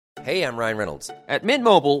Hey, I'm Ryan Reynolds. At Mint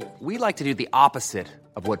Mobile, we like to do the opposite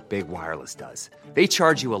of what Big Wireless does. They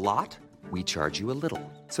charge you a lot, we charge you a little.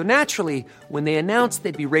 So naturally, when they announced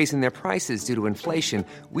they'd be raising their prices due to inflation,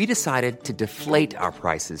 we decided to deflate our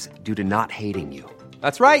prices due to not hating you.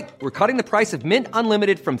 That's right. We're cutting the price of Mint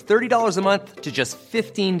Unlimited from $30 a month to just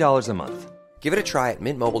 $15 a month. Give it a try at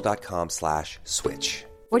mintmobile.com/switch.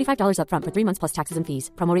 $45 up front for 3 months plus taxes and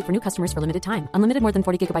fees. Promo rate for new customers for limited time. Unlimited more than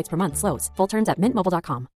 40 gigabytes per month. Slows full terms at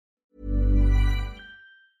mintmobile.com.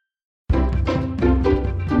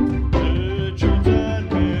 Richard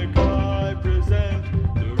and Mackay present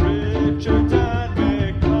the Richard and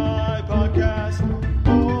Mackay podcast.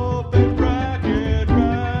 Open bracket,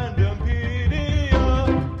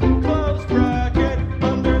 randompedia, close bracket,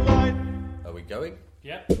 underline. Are we going?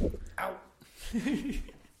 Yep. Ow.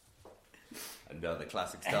 Another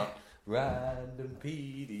classic start.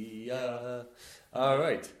 Randompedia. All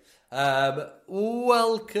right.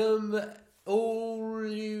 Welcome, all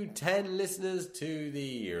you 10 listeners, to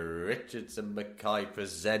the Richards and Mackay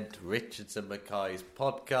present Richards and Mackay's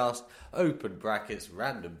podcast. Open brackets,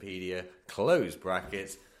 Randompedia, close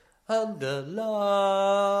brackets, underline.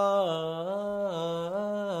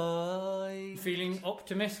 Feeling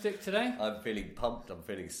optimistic today? I'm feeling pumped. I'm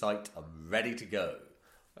feeling psyched. I'm ready to go.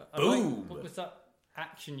 Boom! What was that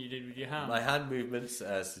action you did with your hand? My hand movements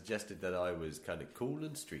suggested that I was kind of cool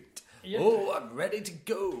and street. Yeah. Oh, I'm ready to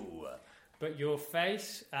go. But your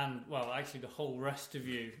face and, well, actually the whole rest of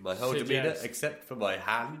you. My whole demeanour, except for my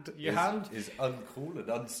hand, is uncool and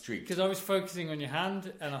unstreaked. Because I was focusing on your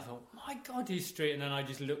hand and I thought, my God, he's street. And then I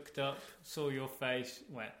just looked up, saw your face,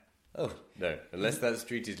 went. Oh, no. Unless that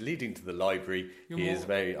street is leading to the library, he is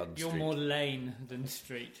very unstreaked. You're more lane than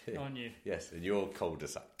street, aren't you? Yes, and you're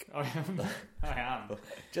cul-de-sac. I am.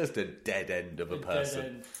 Just a dead end of a person. Dead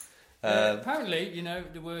end. Apparently, you know,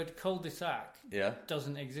 the word cul-de-sac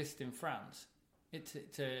doesn't exist in France. It's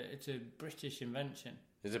a British invention.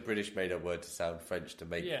 It's a British made-up word to sound French to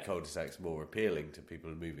make cul-de-sacs more appealing to people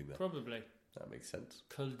moving there. Probably. That makes sense.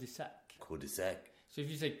 Cul-de-sac. Cul-de-sac. So if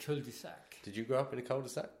you say cul-de-sac... Did you grow up in a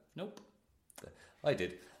cul-de-sac? Nope. I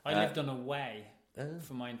did. I lived on a way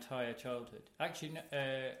for my entire childhood. Actually,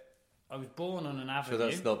 I was born on an avenue. So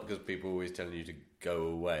that's not because people were always telling you to go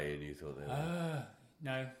away and you thought they were...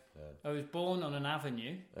 No. I was born on an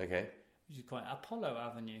avenue. Okay. Which is quite Apollo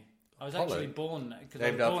Avenue. I was Apollo? actually born... Because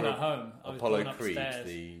I was born at home. I was Apollo born Creed, upstairs.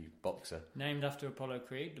 the boxer. Named after Apollo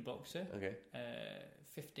Creed, the boxer. Okay.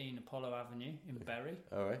 15 Apollo Avenue in Bury.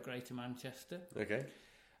 All right. Greater Manchester. Okay.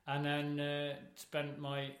 And then spent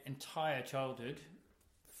my entire childhood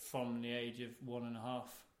from the age of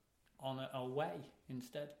 1.5 on a way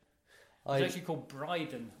instead. It's actually called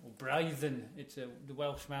Bryden or Brythen. It's the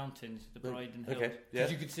Welsh mountains, the Bryden Hills. Okay,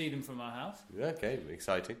 Because you could see them from our house. Okay,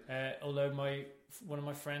 exciting. Although one of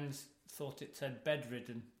my friends thought it said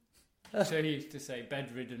bedridden, so he used to say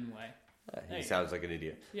bedridden way. He sounds like an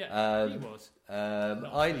idiot. Yeah, he was.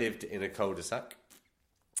 I lived in a cul-de-sac,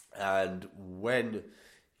 and when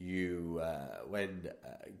Google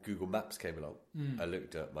Maps came along, I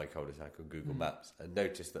looked at my cul-de-sac on Google Maps and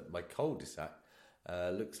noticed that my cul-de-sac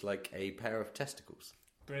looks like a pair of testicles.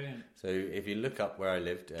 Brilliant. So if you look up where I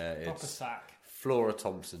lived, it's sack. Flora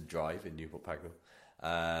Thompson Drive in Newport Pagnell.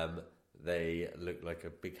 They look like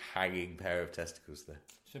a big hanging pair of testicles there.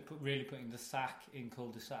 So really putting the sack in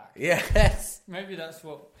cul-de-sac. Yes. Maybe that's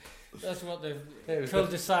what the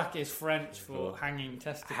cul-de-sac is French for hanging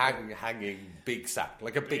testicles. Hanging big sack,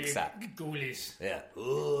 like a big sack. Ghoulies. Yeah.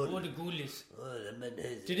 Oh, the ghoulies.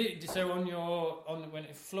 Did it? So when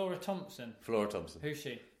Flora Thompson. Flora Thompson. Who's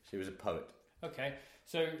she? She was a poet. Okay.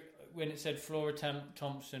 So when it said Flora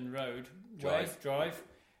Thompson Road Drive.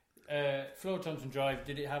 Flora Thompson Drive,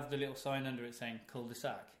 did it have the little sign under it saying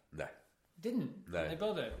cul-de-sac? No. Didn't. No. They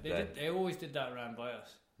bother. No. They always did that around by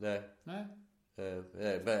us. No. No.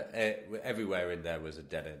 But everywhere in there was a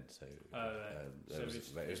dead end, so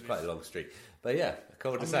it was quite a long street. But yeah, a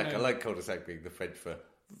cul-de-sac. I like cul-de-sac being the French for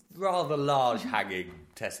rather large hanging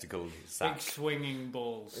testicle sack. Big swinging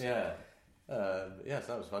balls. Yeah. Yes,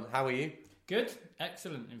 that was fun. How are you? Good.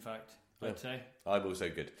 Excellent, in fact, I'd say. I'm also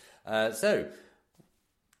good. So,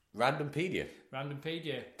 Randompedia.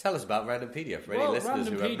 Tell us about Randompedia for any listeners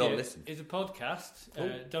who have not listened. Is a podcast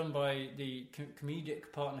done by the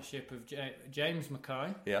comedic partnership of James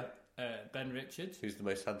Mackay, Ben Richards. Who's the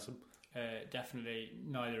most handsome? Definitely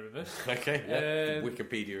neither of us. Okay,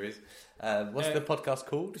 Wikipedia is. What's the podcast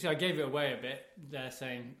called? See, I gave it away a bit. They're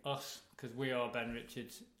saying us because we are Ben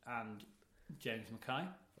Richards and James Mackay.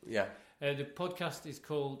 Yeah. The podcast is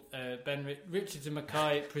called Richards and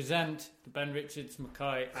Mackay present the Ben Richards,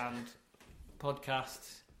 Mackay and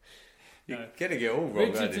podcasts. You're getting it all wrong,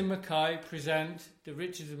 Richards aren't you? and Mackay present the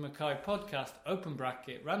Richards and Mackay podcast, open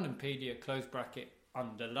bracket, Randompedia, close bracket,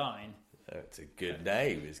 underline. That's a good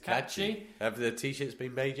name. It's catchy. Have the t-shirts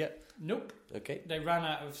been made yet? Nope. Okay. They ran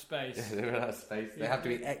out of space. They ran out of space. They have to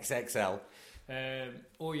be XXL.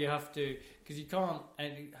 Or you have to, because you can't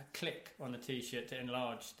click on a t-shirt to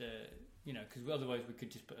enlarge the, because otherwise we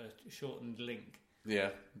could just put a shortened link.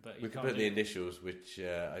 Yeah. But we could put the initials, which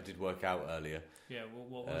I did work out earlier. Yeah,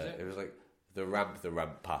 what was it? It was like the rampa. The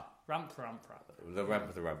ramp.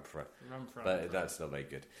 The rampa. But that's not very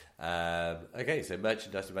good. Okay, so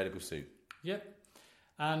merchandise available soon. Yep.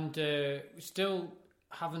 And we still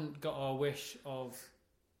haven't got our wish of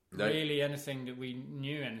really anything that we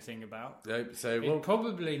knew anything about. Nope. So it's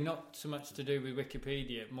probably not so much to do with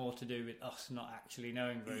Wikipedia, more to do with us not actually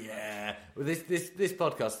knowing very much. Yeah. Well, this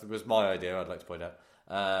podcast was my idea, I'd like to point out.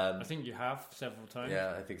 I think you have several times.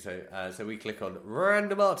 Yeah, I think so. So we click on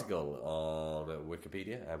random article on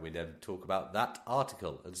Wikipedia and we then talk about that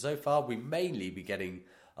article. And so far we mainly be getting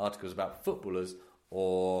articles about footballers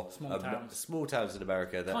or small towns in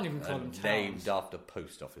America that can't even call are them towns. named after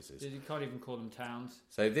post offices. You can't even call them towns.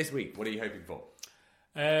 So this week, what are you hoping for?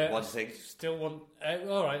 One thing? Still want...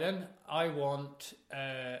 all right then. I want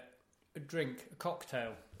a drink, a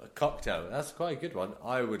cocktail. A cocktail. That's quite a good one.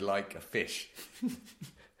 I would like a fish.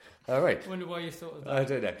 All right. I wonder why you thought of that. I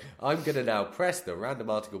don't know. I'm going to now press the random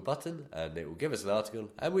article button and it will give us an article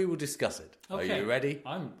and we will discuss it. Okay. Are you ready?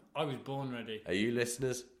 I was born ready. Are you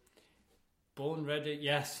listeners? Born ready?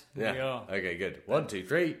 Yes, yeah. We are. Okay, good. 1, 2,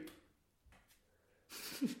 3.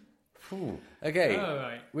 Okay. All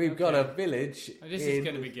right. We've got a village This is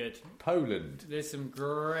going to be good. Poland. There's some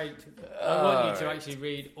great... I want you to actually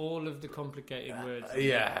read all of the complicated words.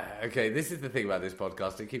 Yeah. Okay, this is the thing about this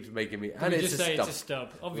podcast. It keeps making me... Can we just say it's a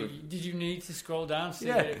stub? Obviously, did you need to scroll down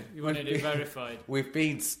so you wanted it verified? We've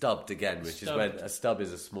been stubbed again, which is when a stub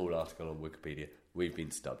is a small article on Wikipedia. We've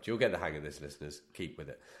been stubbed. You'll get the hang of this, listeners. Keep with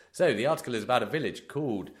it. So, the article is about a village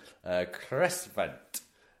called Kresvent.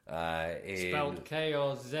 Spelled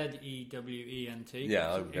K-R-Z-E-W-E-N-T.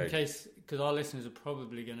 Yeah, in case, because our listeners are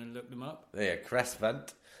probably going to look them up. Yeah,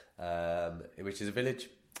 Kresvent, which is a village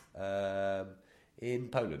in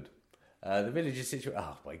Poland. The village is situated...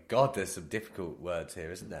 Oh, my God, there's some difficult words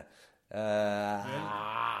here, isn't there?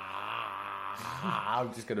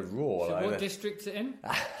 I'm just going to roar. So like what that. district's it in?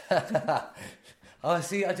 Oh,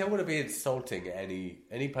 see, I don't want to be insulting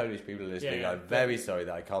any Polish people listening. I'm very sorry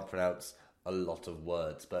that I can't pronounce a lot of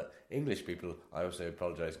words, but English people, I also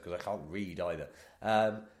apologise because I can't read either.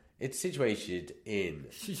 It's situated in...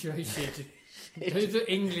 Situated. Those are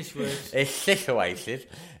English words. It's situated.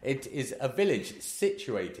 It is a village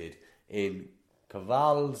situated in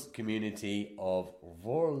Kowal's community of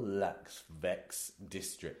Włocławek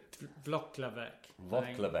district.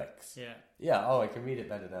 Włocławek. Yeah. Yeah, I can read it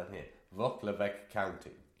better down here. Włocławek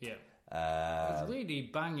County. Yeah. It's really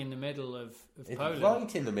bang in the middle of Poland. It's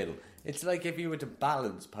right in the middle. It's like if you were to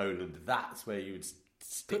balance Poland, that's where you would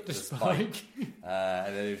stick the spike.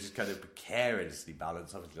 And then it would just kind of precariously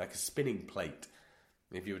balance, obviously, like a spinning plate.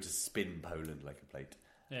 If you were to spin Poland like a plate.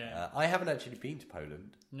 Yeah. I haven't actually been to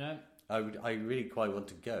Poland. No. I really quite want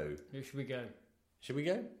to go. Where should we go? Should we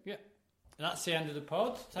go? Yeah. And that's the end of the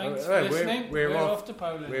pod. Thanks for listening. We're off to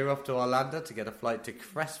Poland. We're off to Orlando to get a flight to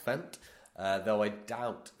Kresvent, though I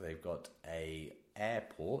doubt they've got a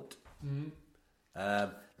airport. Mm-hmm.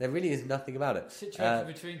 There really is nothing about it. Situated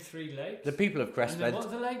between 3 lakes. The people of Kresvent... What are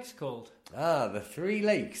the lakes called? The 3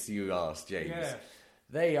 lakes, you asked, James. Yeah.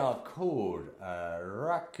 They are called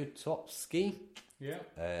Rakutowski,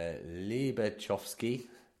 Libechowski,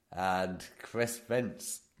 and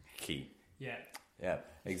Kresvenski. Yeah. Yeah,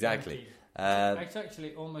 exactly. It's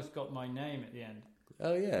actually almost got my name at the end.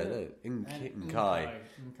 Oh, yeah. No. Nkai.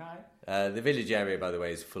 The village area, by the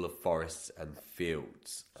way, is full of forests and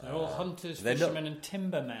fields. So they're all hunters, fishermen, and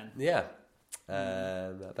timbermen. Yeah.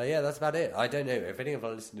 But yeah, that's about it. I don't know. If any of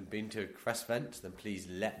our listeners have been to Kresvent, then please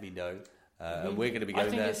let me know. And we're going to be going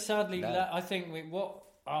there. I think it's sadly... I think what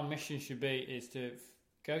our mission should be is to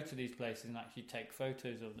go to these places and actually take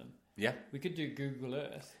photos of them. Yeah. We could do Google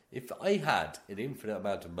Earth. If I had an infinite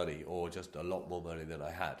amount of money, or just a lot more money than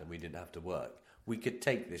I had, and we didn't have to work, we could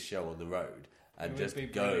take this show on the road and just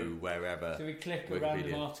go wherever. So we click a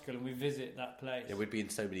random article and we visit that place. It would be in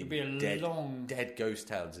so many dead ghost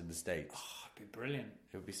towns in the States. Oh, it'd be brilliant.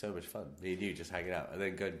 It would be so much fun. Me and you just hanging out, and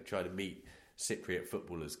then go and try to meet Cypriot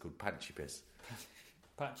footballers called Panchipis.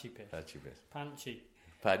 Panchi. That's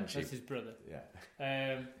his brother.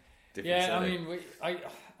 Yeah.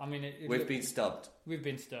 We've been stubbed. We've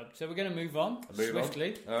been stubbed. So we're going to move on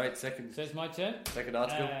swiftly. All right, second. So it's my turn. Second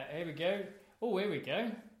article. Here we go. Oh, here we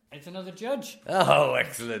go. It's another judge. Oh,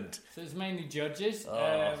 excellent. So it's mainly judges.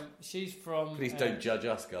 She's from... Please don't judge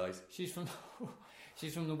us, guys. She's from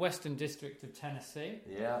the Western District of Tennessee.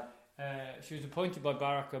 Yeah. She was appointed by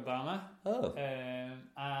Barack Obama. Oh.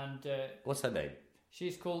 And... what's her name?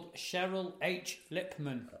 She's called Cheryl H.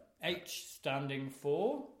 Lipman. H standing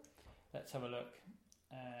for... Let's have a look.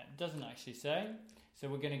 It doesn't actually say. So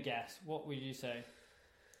we're going to guess. What would you say?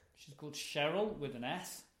 She's called Cheryl with an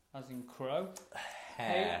S, as in crow.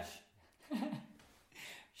 Hair.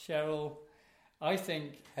 Cheryl, I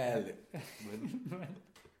think... Hair.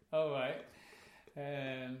 All right.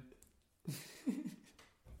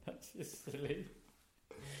 That's just silly.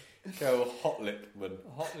 Cheryl Hot Lipman.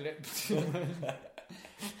 Hot lips.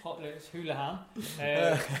 Hot lips Houlihan.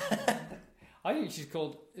 I think she's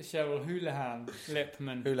called Cheryl Houlihan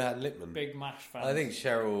Lipman. Houlihan Lipman. Big MASH fan. I think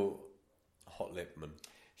Cheryl Hot Lipman.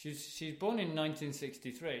 She's born in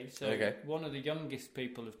 1963, so one of the youngest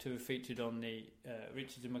people to have featured on the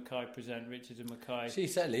Richards and Mackay Present Richards and Mackay. She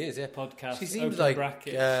certainly is, yeah. Podcast. She seems open like.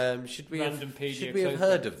 brackets, should we have close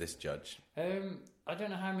heard of this judge? I don't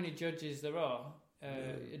know how many judges there are.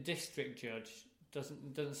 A district judge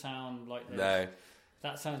doesn't sound like there's, no.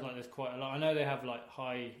 That sounds like there's quite a lot. I know they have like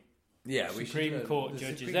high. Yeah, Supreme Court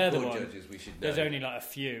judges. Supreme They're Court the ones. judges we should know. There's only like a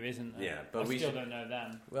few, isn't there? Yeah, but I still don't know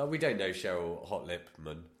them. Well, we don't know Cheryl Hot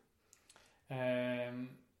Lipman.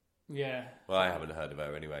 Yeah. Well, I haven't heard of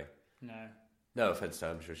her anyway. No. No offence to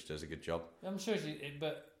her, I'm sure she does a good job. I'm sure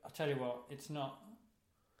but I'll tell you what, it's not.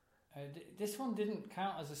 This one didn't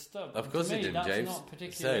count as a stub. Of course to me, it didn't, that's James. Not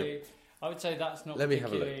particularly. I would say that's not. Let me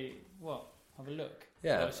particularly, have a look. What? Have a look.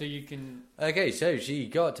 Yeah. So you can. Okay, so she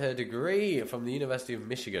got her degree from the University of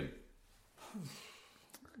Michigan.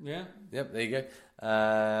 Yeah. Yep, there you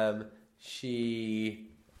go. She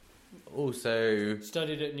also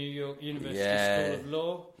studied at New York University School of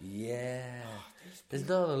Law. Yeah. There's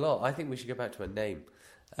not a lot. I think we should go back to her name.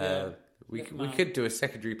 We could do a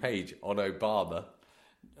secondary page on Obama.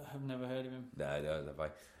 I've never heard of him. No, have I?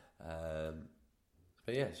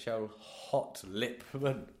 But yeah, Cheryl Hot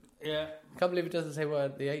Lipman. Yeah. Can't believe it doesn't say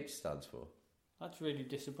what the H stands for. That's really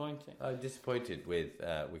disappointing. I'm disappointed with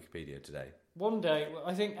Wikipedia today. One day,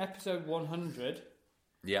 I think episode 100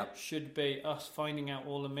 should be us finding out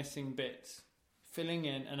all the missing bits, filling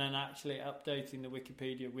in, and then actually updating the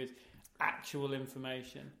Wikipedia with actual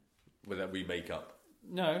information. Well, that we make up.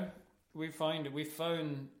 No, we find it. We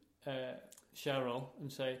phone Cheryl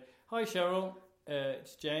and say, "Hi, Cheryl.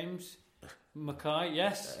 It's James Mackay.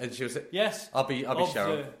 Yes." And she'll say, "Yes." I'll be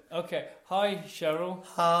Cheryl. Okay. Hi, Cheryl.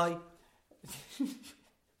 Hi.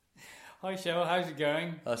 Hi, Cheryl. How's it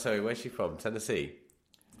going? Oh, sorry. Where's she from? Tennessee.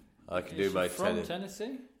 I can do my from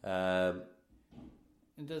Tennessee.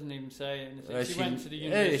 It doesn't even say anything. She went to the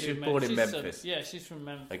University. She was born in Memphis. She's from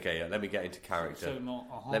Memphis. Okay, let me get into character.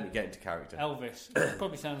 Let me get into character. Elvis.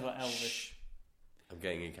 Probably sounds like Elvis. Shh. I'm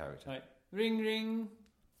getting in character. Right. Ring, ring.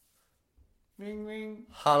 Ring, ring.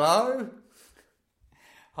 Hello?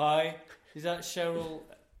 Hi. Is that Cheryl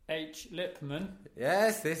H. Lipman?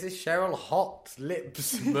 Yes, this is Cheryl Hot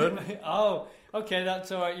Lipsman. Oh, okay,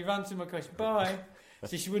 that's all right. You've answered my question. Bye.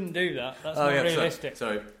 See, she wouldn't do that. That's not realistic.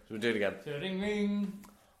 Sorry, we'll do it again. So, ring, ring.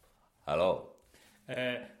 Hello.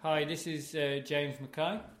 Hi, this is James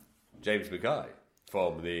Mackay. James Mackay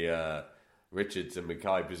from the Richards and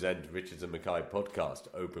Mackay Present Richards and Mackay podcast,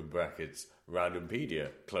 open brackets, randompedia,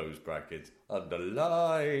 close brackets,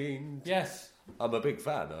 underlined. Yes. I'm a big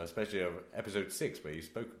fan, especially of episode 6 where you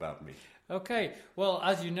spoke about me. Okay, well,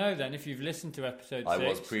 as you know then, if you've listened to episode 6... I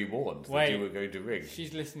was pre-warned that you were going to ring.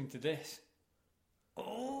 She's listening to this.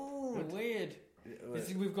 Oh, weird.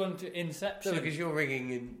 We've gone to Inception. No, because you're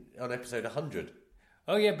ringing on episode 100.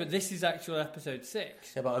 Oh, yeah, but this is actual episode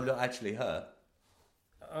 6. Yeah, but I'm not actually her.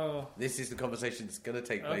 Oh. This is the conversation that's going to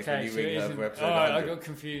take place when you ring her for episode 100. All right, I got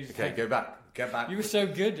confused. Okay, go back. Get back. You were so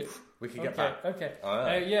good. We can get back. Okay. All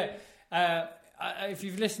right. Yeah. If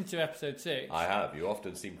you've listened to episode 6... I have. You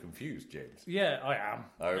often seem confused, James. Yeah, I am.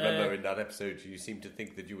 I remember in that episode you seemed to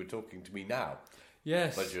think that you were talking to me now.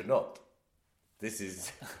 Yes. But you're not. This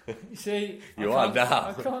is... You see... You are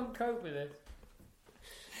now. I can't cope with it.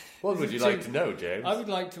 What would you like to know, James? I would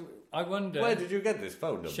like to... I wonder... Where did you get this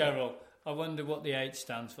phone number? Cheryl, I wonder what the H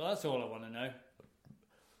stands for. That's all I want to know.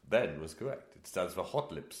 Ben was correct. It stands for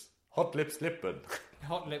Hot Lips. Hot Lips Lipman.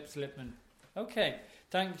 Hot Lips Lipman. Okay.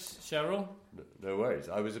 Thanks, Cheryl. No worries.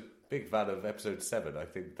 I was a big fan of episode 7. I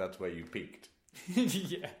think that's where you peaked.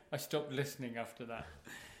 Yeah, I stopped listening after that.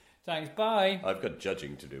 Thanks, bye. I've got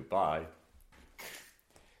judging to do. Bye.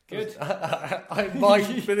 Good. I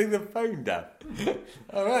mind putting the phone down.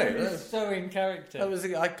 All right. You're so in character.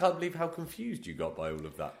 I can't believe how confused you got by all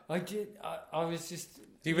of that. I did. I was just...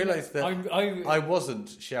 Do you realise that I wasn't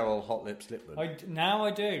Cheryl Hot Lips Lipman? Now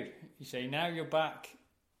I do. You see, now you're back.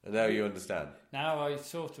 And now you understand. Now I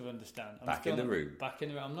sort of understand. Back in the room.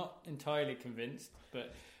 I'm not entirely convinced,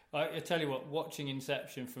 but I tell you what, watching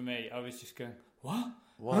Inception for me, I was just going, what?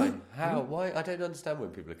 Why? Huh? How? Why? I don't understand when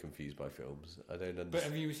people are confused by films. I don't understand. But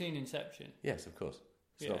have you seen Inception? Yes, of course.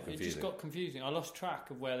 It's not confusing. It just got confusing. I lost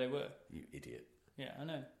track of where they were. You idiot. Yeah, I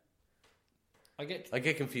know. I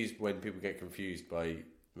get confused when people get confused by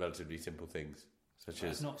relatively simple things, such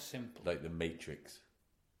as not simple, like the Matrix.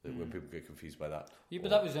 When people get confused by that. Yeah, but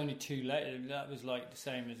that was only too late. That was like the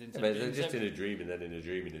same as Inception. Yeah, but they're just in a dream, and then in a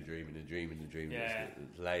dream, in a dream, in a dream, in a dream. Yeah.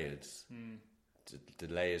 It's layers. Do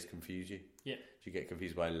layers confuse you? Yeah. Do you get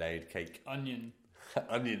confused by a layered cake? Onion.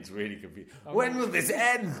 Onion's really confused. When will this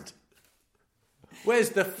end? Where's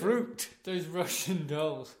the fruit? Those Russian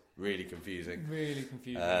dolls. Really confusing. Really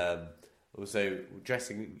confusing. Also,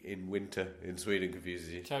 dressing in winter in Sweden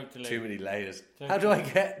confuses you. Totally. Too many layers. Totally. How do I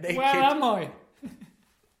get naked? Where am I?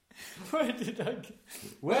 Where did I go?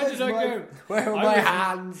 Where did I go? Where are my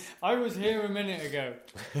hands? I was here a minute ago.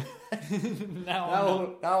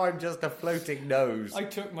 Now I'm just a floating nose. I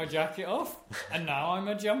took my jacket off, and now I'm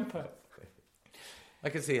a jumper. I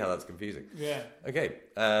can see how that's confusing. Yeah. Okay,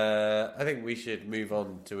 I think we should move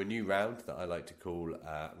on to a new round that I like to call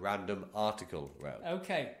Random Article Round.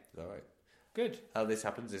 Okay. All right. Good. How this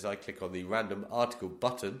happens is I click on the Random Article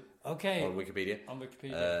button on Wikipedia. And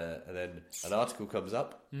then an article comes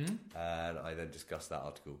up, and I then discuss that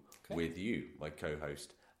article with you, my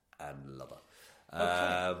co-host and lover.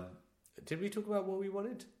 Did we talk about what we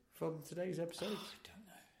wanted from today's episode? I don't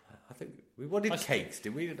know. I think we wanted cakes,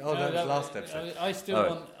 did we? Oh, no, that was last episode. I still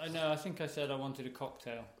want... I think I said I wanted a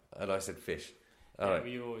cocktail. And I said fish. All right.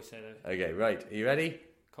 Well, you always say that. Okay, right. Are you ready?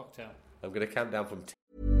 Cocktail. I'm going to count down from 10.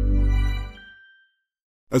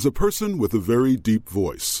 As a person with a very deep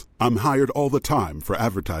voice, I'm hired all the time for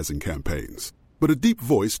advertising campaigns. But a deep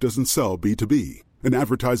voice doesn't sell B2B, and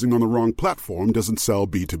advertising on the wrong platform doesn't sell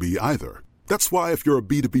B2B either. That's why if you're a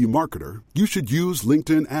B2B marketer, you should use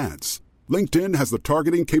LinkedIn ads. LinkedIn has the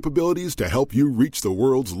targeting capabilities to help you reach the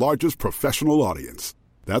world's largest professional audience.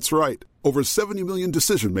 That's right, over 70 million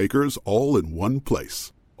decision makers all in one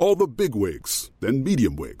place. All the big wigs, then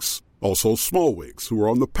medium wigs, also small wigs who are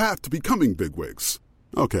on the path to becoming big wigs.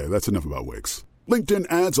 Okay, that's enough about wigs. LinkedIn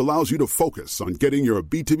ads allows you to focus on getting your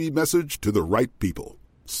B2B message to the right people.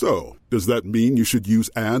 So, does that mean you should use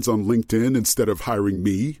ads on LinkedIn instead of hiring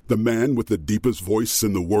me, the man with the deepest voice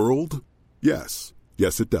in the world? Yes.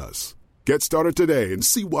 Yes, it does. Get started today and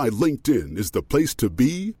see why LinkedIn is the place to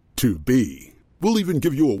be to be. We'll even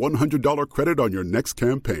give you a $100 credit on your next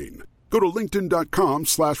campaign. Go to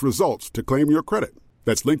linkedin.com/results to claim your credit.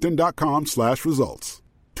 That's linkedin.com/results.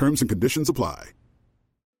 Terms and conditions apply.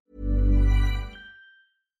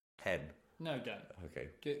 10. No, don't. Okay.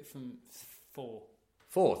 Do it from 4.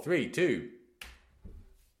 4, 3, 2. You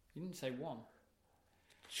didn't say 1.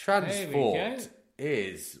 Transport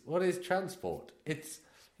is... What is transport? It's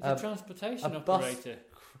a transportation operator.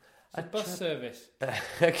 A bus service.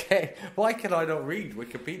 Okay. Why can I not read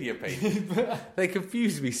Wikipedia pages? They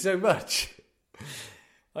confuse me so much.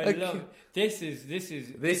 I love this is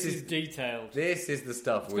detailed. This is the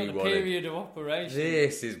stuff it's we got wanted. The period of operation.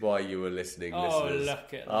 This is why you were listening, listeners.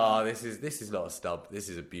 Look at that. Oh, this is not a stub. This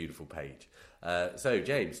is a beautiful page. So,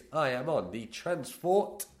 James, I am on the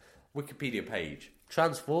Transport Wikipedia page.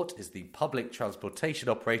 Transport is the public transportation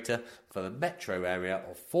operator for the metro area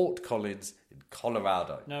of Fort Collins in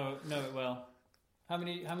Colorado. No, well. How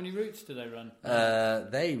many routes do they run?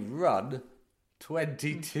 They run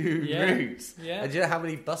 22 routes. Yeah. And do you know how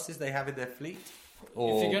many buses they have in their fleet? If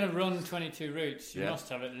you're going to run 22 routes, you must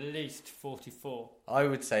have at least 44. I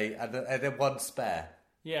would say, and then one spare.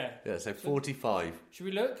 Yeah. Yeah, so 45. Should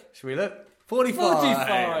we look? 45.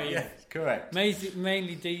 45. Yes, correct.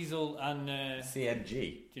 Mainly diesel and... CNG.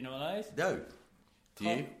 Do you know what that is? No. Do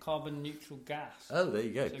you? Carbon neutral gas. Oh, there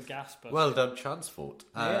you go. So gas buses. Well done, Transport.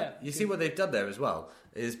 You see what they've done there as well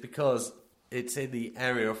is because it's in the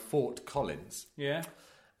area of Fort Collins. Yeah.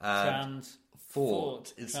 Transport.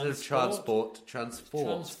 Instead of transport.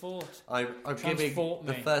 I'm giving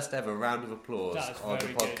the first ever round of applause on the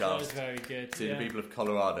podcast to the people of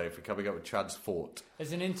Colorado for coming up with Transport.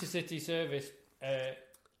 There's an intercity service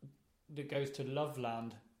that goes to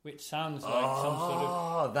Loveland, which sounds like some sort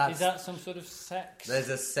of... Is that some sort of sex? There's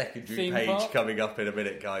a secondary page coming up in a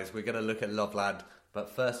minute, guys. We're going to look at Loveland, but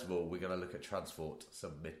first of all, we're going to look at Transport.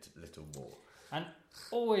 Submit little more. And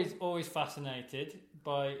always fascinated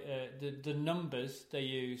by the numbers they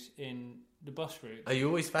use in the bus route. Are you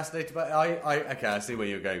always fascinated by? Okay, I see where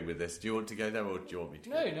you're going with this. Do you want to go there, or do you want me to?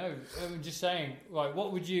 No. I'm just saying. Right,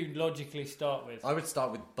 what would you logically start with? I would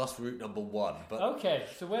start with bus route number 1. But okay,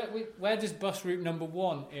 so where does bus route number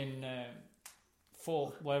 1 in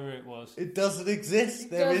Fort, wherever it was? It doesn't exist.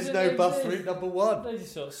 There is no bus route number 1. They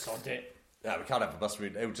just sort of sod it. No, we can't have a bus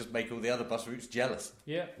route. It would just make all the other bus routes jealous.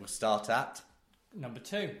 Yeah. We'll start at number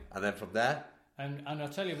 2, and then from there. And I'll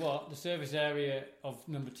tell you what, the service area of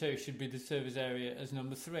number 2 should be the service area as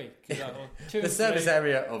number 3. The service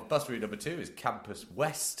area of bus route number 2 is Campus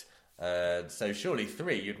West. So surely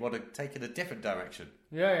 3, you'd want to take in a different direction.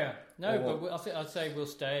 Yeah. No, but I'd say we'll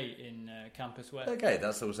stay in Campus West. Okay,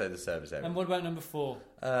 that's also the service area. And what about number 4?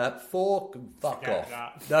 4, fuck Forget off.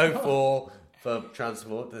 that. No 4 for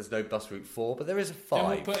transport. There's no bus route 4, but there is a 5. Then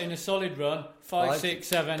we'll put in a solid run. 5, 6,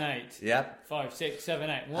 7, 8. Yep. 5, 6, 7,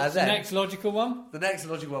 8. What's the next logical one? The next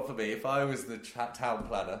logical one for me, if I was the town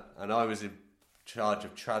planner and I was in charge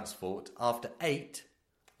of transport, after 8,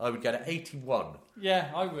 I would go to 81.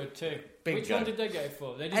 Yeah, I would too. Bingo. Which one did they go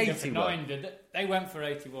for? They didn't go for 9, did they? They went for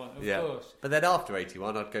 81, of course. But then after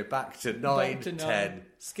 81, I'd go back to 9, 10,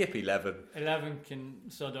 skip 11. 11 can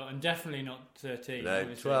sod on, and definitely not 13. No,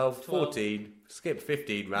 obviously. 12, 14, skip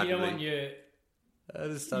 15 randomly. You don't want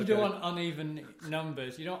you don't want uneven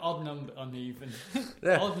numbers. You don't uneven.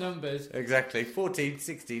 Yeah. Odd numbers. Exactly. 14,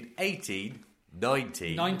 16, 18,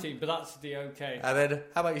 19. 19, but that's the okay. And then,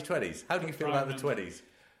 how about your 20s? How do you feel about the 20s?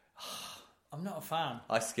 I'm not a fan.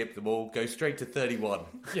 I skip them all, go straight to 31.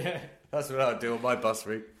 Yeah. That's what I'd do on my bus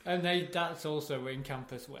route. And that's also in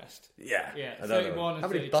Campus West. Yeah. 31 and How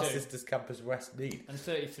many 32. buses does Campus West need? And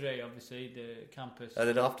 33, obviously, the campus. And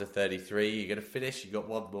then after 33, you're going to finish, you've got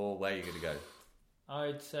one more, where are you going to go?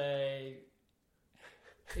 I'd say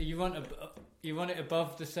you want it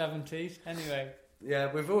above the 70s anyway.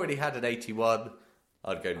 Yeah, we've already had an 81.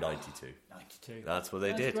 I'd go 92. 92. That's what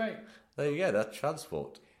they did. Great. There you go, that's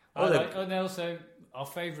transport. And also, our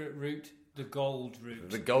favourite route, the gold route.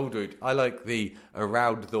 The gold route. I like the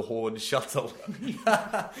around the horn shuttle.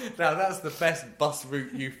 Now, that's the best bus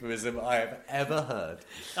route euphemism I have ever heard.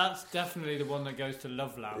 That's definitely the one that goes to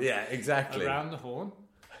Loveland. Yeah, exactly. Around the horn.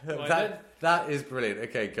 That is brilliant.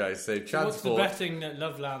 Okay, guys, so transport. What's the betting that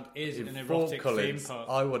Loveland is an erotic theme park?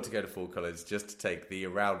 I want to go to Fort Collins just to take the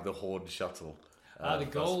around the horn shuttle. The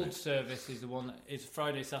gold service is the one that is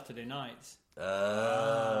Friday, Saturday nights.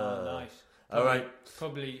 Nice. All right.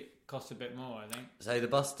 Probably costs a bit more, I think. So the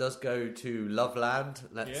bus does go to Loveland.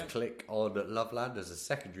 Let's click on Loveland as a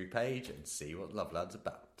secondary page and see what Loveland's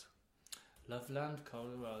about. Loveland,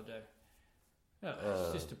 Colorado. No,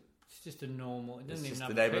 it's just a normal. It doesn't even have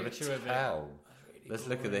the name a picture of a town. Really Let's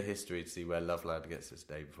look at the history to see where Loveland gets its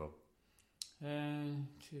name from.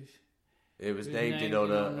 It was named in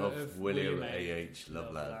honour of William A.H.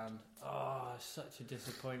 Loveland. Oh, such a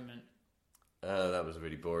disappointment. That was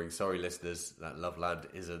really boring. Sorry, listeners, that Loveland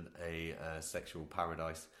isn't a sexual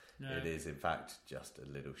paradise. No. It is, in fact, just a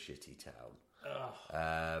little shitty town.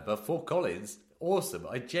 But Fort Collins, awesome.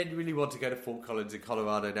 I genuinely want to go to Fort Collins in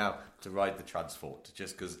Colorado now to ride the Transport,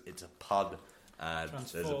 just because it's a pun and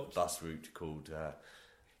there's a bus route called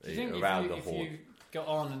around the horn. If you got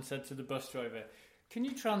on and said to the bus driver, "Can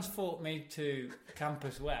you transport me to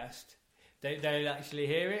Campus West?" They'd actually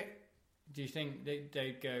hear it. Do you think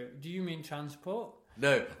they'd go, "Do you mean transport?"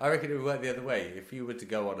 No, I reckon it would work the other way. If you were to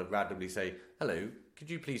go on and randomly say, "Hello, could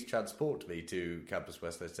you please transport me to Campus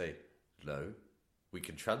West?" They'd say, "No, we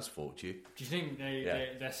can transport you." Do you think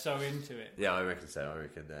they're so into it? Yeah, I reckon so. I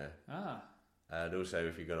reckon they're... And also,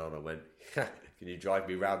 if you got on and went, "Can you drive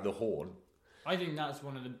me round the horn?" I think that's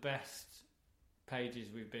one of the best pages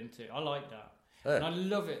we've been to. I like that. And I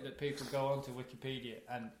love it that people go onto Wikipedia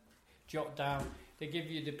and jot down. They give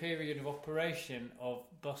you the period of operation of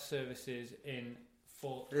bus services in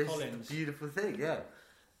Fort Collins. It's a beautiful thing, yeah.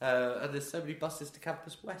 And there's so many buses to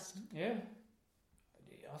Campus West. Yeah.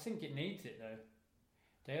 I think it needs it, though.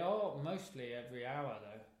 They are mostly every hour,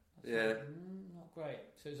 though. That's not great.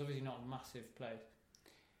 So it's obviously not a massive place.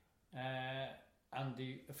 And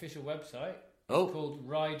the official website is called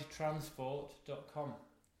ridetransport.com.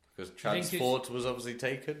 Because transport was obviously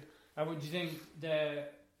taken. And what do you think they're...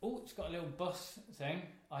 Oh, it's got a little bus thing.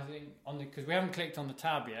 I think because we haven't clicked on the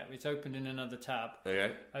tab yet. It's opened in another tab.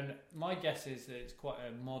 Okay. And my guess is that it's quite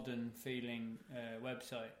a modern feeling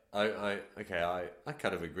website. I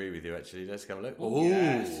kind of agree with you actually. Let's have a look. Ooh,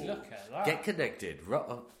 yes, look at that. Get connected.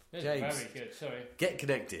 James. Very good. Sorry. Get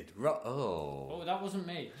connected. Oh, that wasn't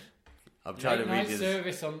me. I'm trying to read this.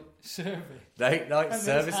 Service on service. Late night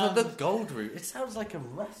service on the Gold Route. It sounds like a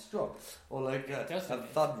restaurant or like a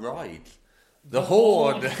fun ride. The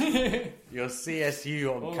Horn. Your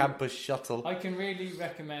CSU on campus shuttle. I can really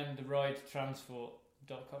recommend the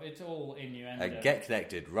ridetransport.com. It's all innuendo. And get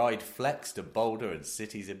connected. Ride Flex to Boulder and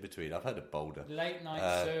cities in between. I've heard of Boulder. Late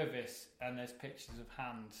night service, and there's pictures of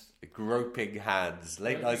hands. Groping hands.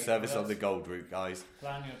 Late night service on the Gold Route, guys.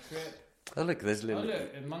 Plan your trip. Oh look, there's a little. Oh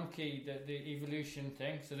look, a monkey. The evolution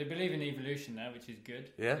thing. So they believe in evolution now, which is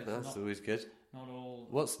good. Yeah, that's always good. Not all.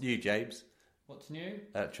 What's new, James? What's new?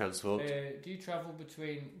 At Transport. Do you travel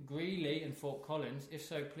between Greeley and Fort Collins? If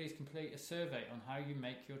so, please complete a survey on how you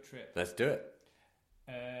make your trip. Let's do it.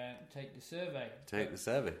 Take the survey. Take the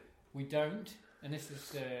survey. We don't, and this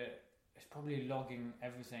is it's probably logging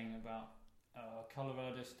everything about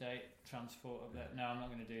Colorado State Transport. No, I'm not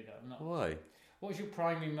going to do that. I'm not. Why? What was your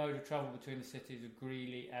primary mode of travel between the cities of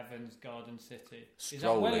Greeley, Evans, Garden City? Strolling. Is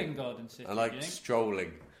that well in Garden City? I like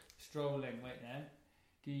strolling. Strolling. Wait now.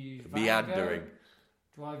 Do you use meandering?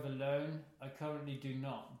 Drive alone? I currently do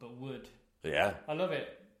not, but would. Yeah. I love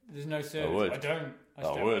it. There's no service. I would. I don't.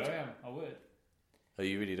 I would. I would. Oh,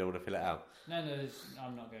 you really don't want to fill it out? No,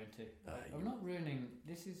 I'm not going to. I'm not ruining.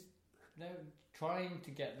 They're trying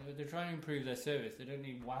to improve their service. They don't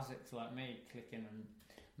need wazzicks like me clicking and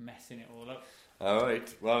messing it all up. All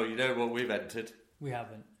right. Well, you know what we've entered. We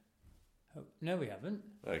haven't. Oh, no, we haven't.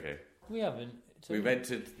 Okay. We haven't. We've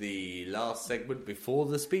entered the last segment before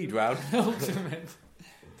the speed round.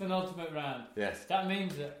 Penultimate round. Yes. That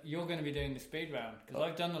means that you're going to be doing the speed round because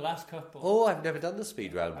I've done the last couple. Oh, I've never done the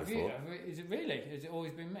speed round Have before. Is it really? Has it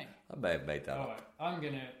always been me? I may have made that All up. right. I'm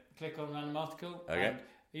going to click on random article. Okay. And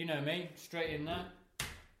you know me, straight in there.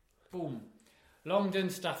 Boom. Longdon,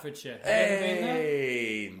 Staffordshire. Have Hey! you ever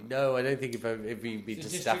been there? No, I don't think if you've been to It's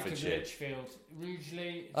the district Staffordshire. of Lichfield.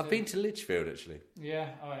 Rugeley. I've been to Lichfield, actually. Yeah,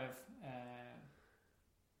 I have.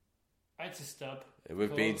 It's a stub.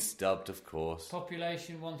 We've been stubbed, of course.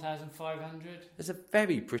 Population 1,500. It's a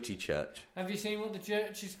very pretty church. Have you seen what the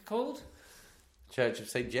church is called? Church of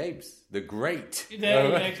St. James, the Great.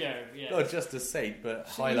 There you go, yeah. Not just a saint, but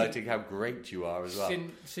highlighting how great you are as well.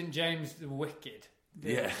 St. James the Wicked.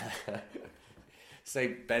 Yeah.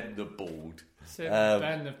 St. Ben the Bald. St.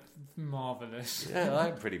 Ben the Marvellous. Yeah,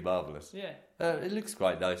 I'm pretty marvellous. Yeah. It looks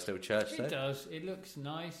quite nice little church, though. It does. It looks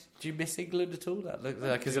nice. Do you miss England at all? That looks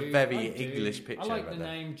like it's a very English picture. I like right the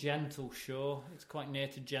there. name Gentle Shore. It's quite near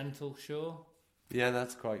to Gentle Shore. Yeah,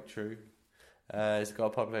 that's quite true. It's got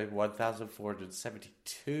a population of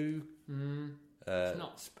 1,472. It's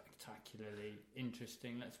not spectacularly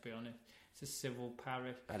interesting, let's be honest. It's a civil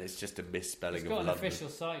parish. And it's just a misspelling It's of got an London. official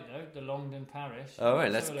site, though, the Longdon Parish. Oh,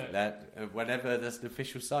 right, whenever there's an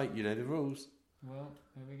official site, you know the rules. Well,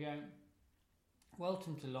 there we go.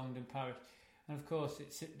 Welcome to Longdon Parish. And of course,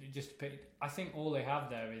 it's just a picture. I think all they have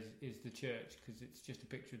there is the church, because it's just a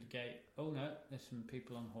picture of the gate. Oh no, there's some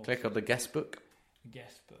people on horses. Click on the guest book. The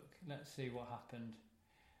guest book. Let's see what happened.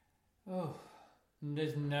 Oh,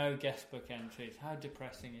 there's no guest book entries. How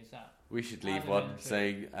depressing is that? We should leave one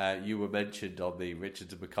saying you were mentioned on the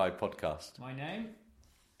Richards and Mackay podcast. My name?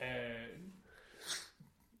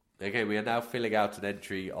 Okay, we are now filling out an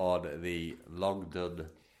entry on the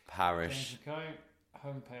Longdon Parish. James Mackay,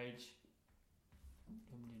 homepage.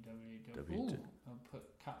 www. I'll put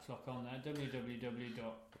caps lock on there.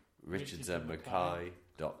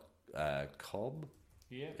 www.richardsandmackay.com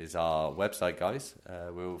is our website, guys.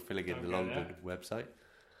 We're filling in the Longdon website.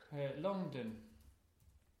 Longdon.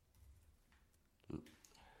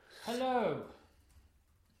 Hello.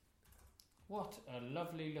 What a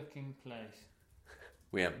lovely looking place.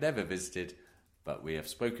 We have never visited, but we have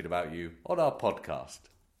spoken about you on our podcast.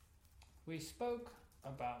 We spoke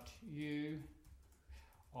about you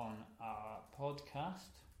on our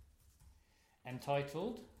podcast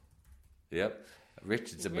entitled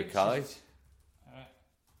Richards and Mackay.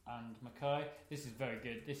 And Mackay. This is very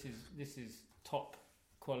good. This is top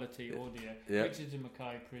quality audio. Yep. Richards and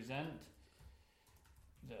Mackay present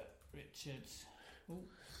the Richards. Ooh.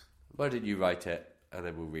 Why didn't you write it and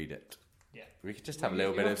then we'll read it? Yeah. We could just have a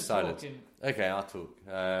little bit of silence. Okay, I'll talk.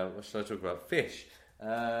 What should I talk about? Fish.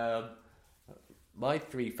 My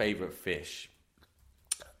three favourite fish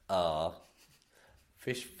are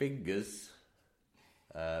fish fingers,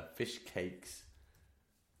 fish cakes,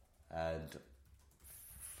 and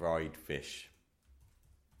fried fish.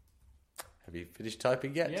 Have you finished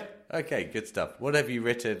typing yet? Yep. Okay, good stuff. What have you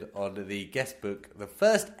written on the guest book? The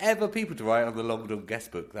first ever people to write on the Longdon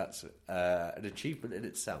guest book. That's an achievement in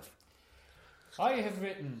itself. I have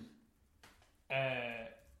written...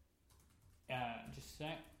 just a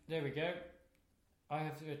sec. There we go. I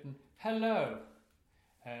have written, hello.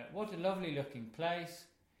 What a lovely looking place.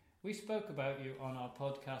 We spoke about you on our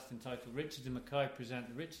podcast entitled Richard and Mackay Present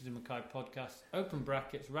the Richard and Mackay Podcast, open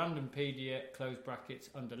brackets, randompedia, close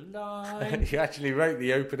brackets, underline. You actually wrote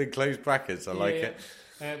the open and closed brackets. I like it.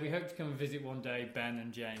 We hope to come and visit one day, Ben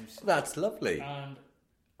and James. That's lovely. And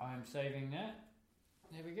I am saving that.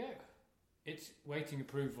 There we go. It's waiting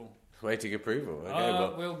approval. Waiting approval.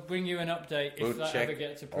 Okay, we'll bring you an update if that ever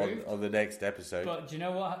gets approved. On the next episode. But do you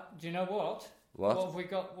know what? What? What have we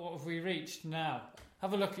got? What have we reached now?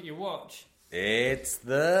 Have a look at your watch. It's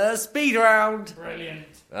the speed round. Brilliant.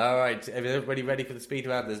 All right, everybody ready for the speed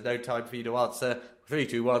round? There's no time for you to answer. 3,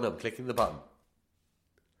 2, 1. I'm clicking the button.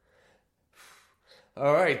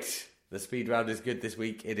 All right, the speed round is good this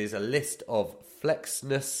week. It is a list of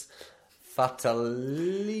Flexness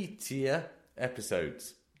Fatalitia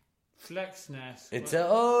episodes. Flexness. It's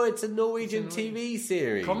a Norwegian TV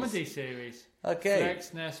series. Comedy series. Okay.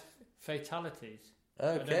 Flexness Fatalities.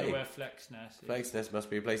 Okay. I don't know where Flexness is. Flexness must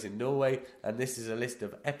be a place in Norway, and this is a list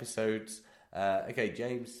of episodes. Okay,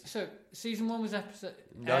 James. So, season 1 was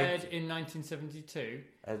aired in 1972,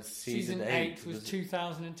 and season 8 was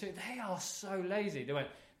 2002. They are so lazy. They went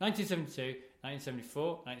 1972, 1974,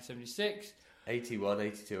 1976, 81,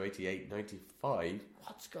 82, 88, 95.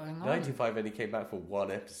 What's going on? 95 only came back for one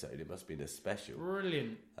episode. It must have been a special.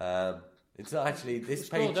 Brilliant. It's not actually this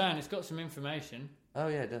Scroll page. down. It's got some information. Oh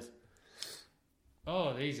yeah, it does.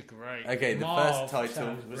 Oh, these are great. Okay, the Marv first title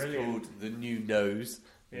sounds was brilliant. called The New Nose,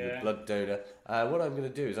 Yeah. the blood donor. What I'm going to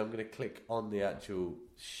do is I'm going to click on the actual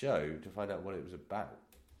show to find out what it was about.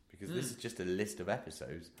 Because this is just a list of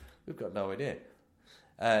episodes. We've got no idea.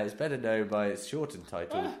 It's better known by its shortened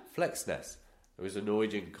title, Flexness. It was a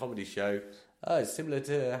Norwegian comedy show. It's similar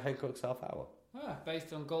to Hancock's Half Hour.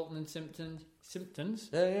 Based on Galton and Simpsons.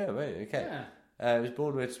 Yeah, right, okay. Yeah. It was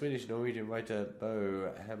born with Swedish-Norwegian writer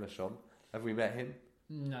Bo Hammershom. Have we met him?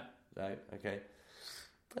 No. No, okay.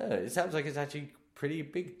 It sounds like it's actually a pretty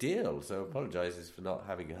big deal, so apologises for not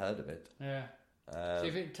having heard of it. Yeah. So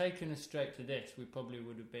if it had taken us straight to this, we probably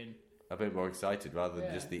would have been a bit more excited rather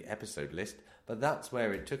than just the episode list. But that's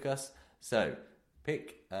where it took us. So,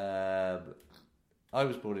 pick... I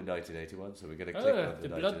was born in 1981, so we're going to click on the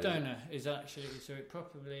blood donor is actually... So it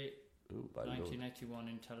probably... 1981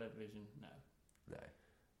 in television. No.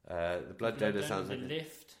 The blood donor sounds like... The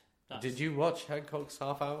Lift. Did you watch Hancock's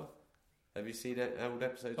Half Hour? Have you seen old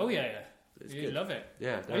episodes? Oh, yeah. You good. love it.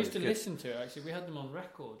 Yeah. I used to listen to it, actually. We had them on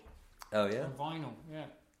record. Oh, yeah? On vinyl, yeah.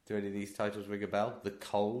 Do any of these titles ring a bell? The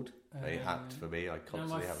Cold? They hacked for me. I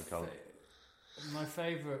constantly have a cold. My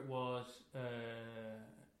favourite was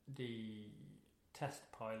the Test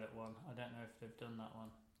Pilot one. I don't know if they've done that one.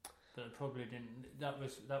 But they probably didn't. That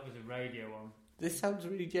was a radio one. This sounds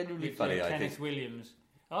really genuinely with, funny, I think. Kenneth Williams.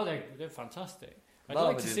 Oh, they're fantastic. I'd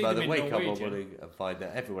Marvin like to is see by them in wake up one Norwegian. morning and find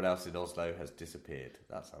that everyone else in Oslo has disappeared.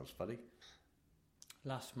 That sounds funny.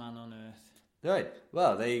 Last Man on Earth. Right.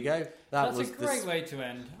 Well, there you go. That's a great way to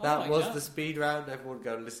end. That was the speed round. Everyone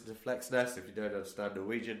go and listen to Flexness. If you don't understand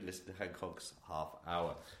Norwegian, listen to Hancock's Half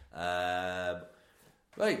Hour.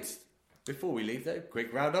 Right. Before we leave, though,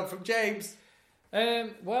 quick roundup from James.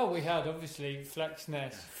 Well, we had obviously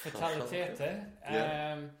Flexness Fatalitet.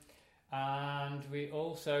 And we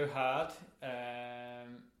also had,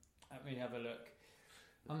 let me have a look.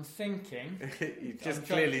 I'm thinking. You just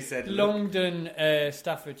clearly said Longdon,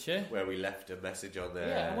 Staffordshire. Where we left a message on there.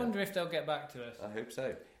 Yeah, I wonder if they'll get back to us. I hope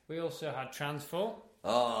so. We also had Transport.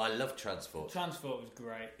 Oh, I love Transport. Transport was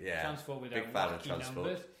great. Yeah. Transport with big our fan of wacky Transport.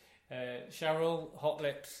 numbers. Cheryl, Hot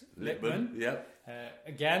Lips, Lippman. Yep.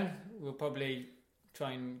 Again, we'll probably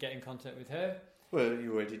try and get in contact with her. Well,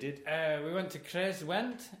 you already did. We went to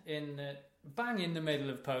Kreswent bang in the middle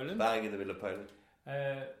of Poland. Bang in the middle of Poland.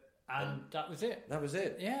 And that was it. That was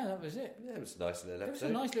it. Yeah, that was it. Yeah, it was a nice little episode. It was a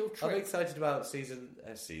nice little trip. I'm excited about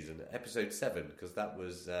episode 7 because that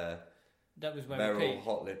was when Meryl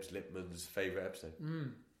Hot Lips Lipman's favourite episode.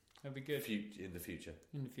 That'd be good in the future.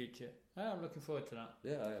 In the future, I'm looking forward to that.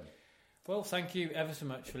 Yeah, I am. Well, thank you ever so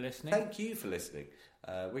much for listening. Thank you for listening.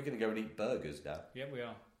 We're going to go and eat burgers now. Yep, we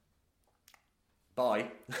are.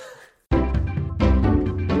 Bye.